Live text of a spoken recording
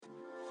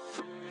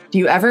Do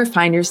you ever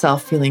find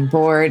yourself feeling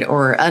bored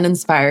or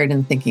uninspired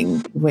and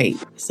thinking,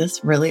 wait, is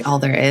this really all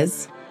there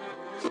is?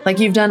 Like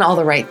you've done all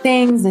the right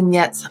things and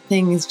yet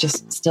something is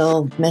just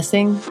still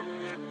missing?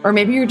 Or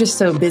maybe you're just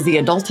so busy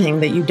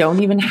adulting that you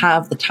don't even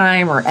have the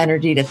time or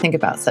energy to think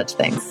about such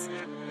things.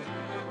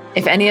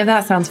 If any of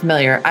that sounds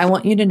familiar, I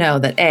want you to know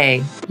that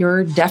A,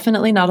 you're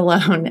definitely not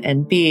alone,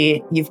 and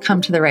B, you've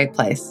come to the right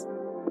place.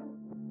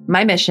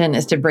 My mission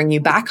is to bring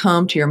you back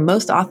home to your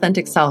most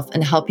authentic self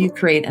and help you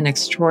create an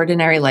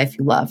extraordinary life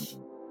you love.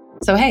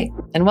 So hey,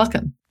 and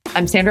welcome.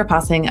 I'm Sandra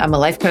Possing. I'm a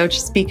life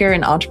coach, speaker,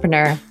 and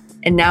entrepreneur.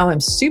 And now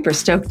I'm super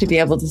stoked to be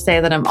able to say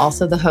that I'm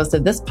also the host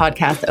of this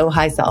podcast, Oh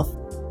Hi Self.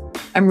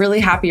 I'm really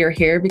happy you're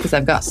here because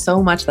I've got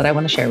so much that I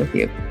want to share with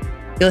you.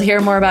 You'll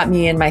hear more about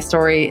me and my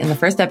story in the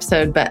first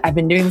episode, but I've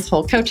been doing this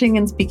whole coaching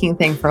and speaking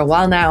thing for a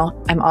while now.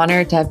 I'm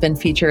honored to have been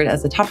featured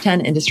as a top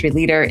 10 industry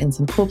leader in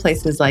some cool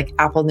places like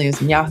Apple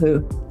News and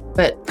Yahoo.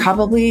 But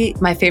probably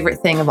my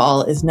favorite thing of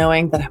all is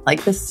knowing that I'm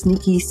like this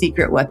sneaky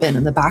secret weapon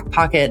in the back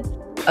pocket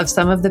of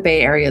some of the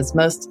Bay Area's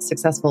most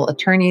successful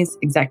attorneys,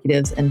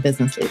 executives, and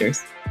business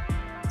leaders.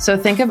 So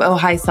think of Oh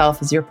Hi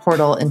Self as your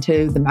portal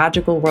into the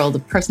magical world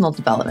of personal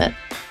development.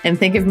 And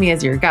think of me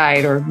as your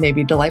guide, or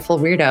maybe delightful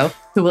weirdo,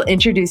 who will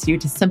introduce you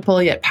to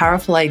simple yet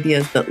powerful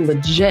ideas that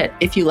legit,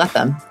 if you let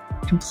them,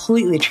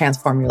 completely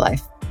transform your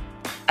life.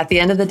 At the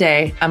end of the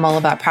day, I'm all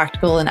about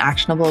practical and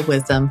actionable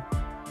wisdom.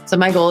 So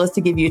my goal is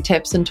to give you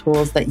tips and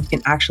tools that you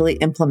can actually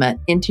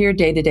implement into your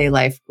day-to-day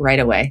life right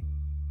away.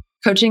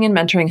 Coaching and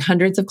mentoring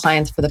hundreds of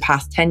clients for the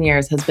past 10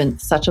 years has been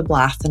such a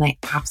blast, and I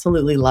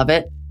absolutely love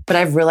it. But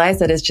I've realized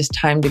that it's just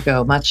time to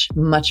go much,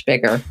 much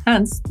bigger.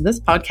 Hence, this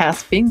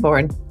podcast being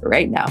born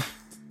right now.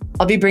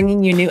 I'll be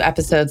bringing you new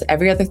episodes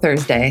every other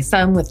Thursday,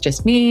 some with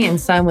just me and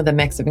some with a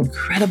mix of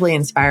incredibly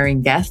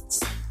inspiring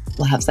guests.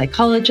 We'll have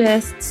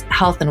psychologists,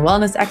 health and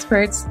wellness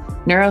experts,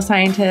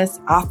 neuroscientists,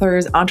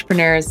 authors,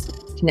 entrepreneurs,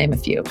 to name a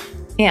few.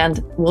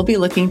 And we'll be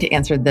looking to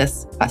answer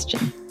this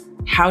question.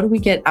 How do we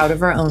get out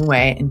of our own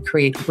way and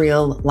create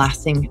real,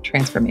 lasting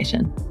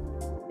transformation?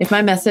 If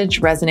my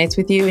message resonates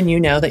with you and you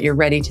know that you're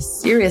ready to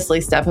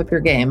seriously step up your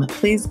game,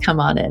 please come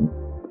on in.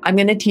 I'm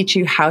going to teach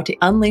you how to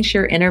unleash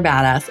your inner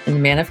badass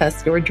and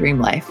manifest your dream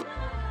life.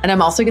 And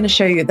I'm also going to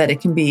show you that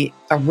it can be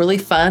a really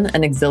fun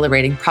and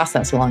exhilarating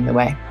process along the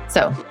way.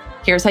 So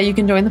here's how you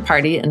can join the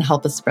party and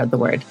help us spread the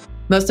word.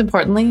 Most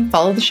importantly,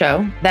 follow the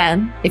show.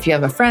 Then, if you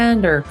have a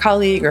friend or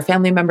colleague or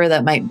family member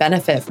that might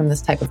benefit from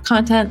this type of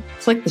content,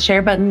 click the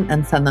share button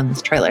and send them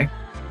this trailer.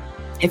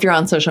 If you're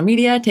on social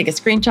media, take a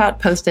screenshot,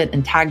 post it,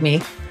 and tag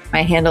me.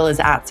 My handle is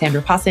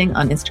 @SandraPossing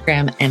on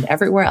Instagram and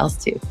everywhere else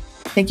too.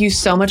 Thank you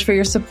so much for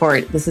your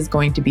support. This is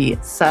going to be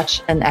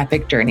such an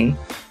epic journey.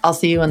 I'll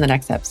see you in the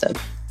next episode.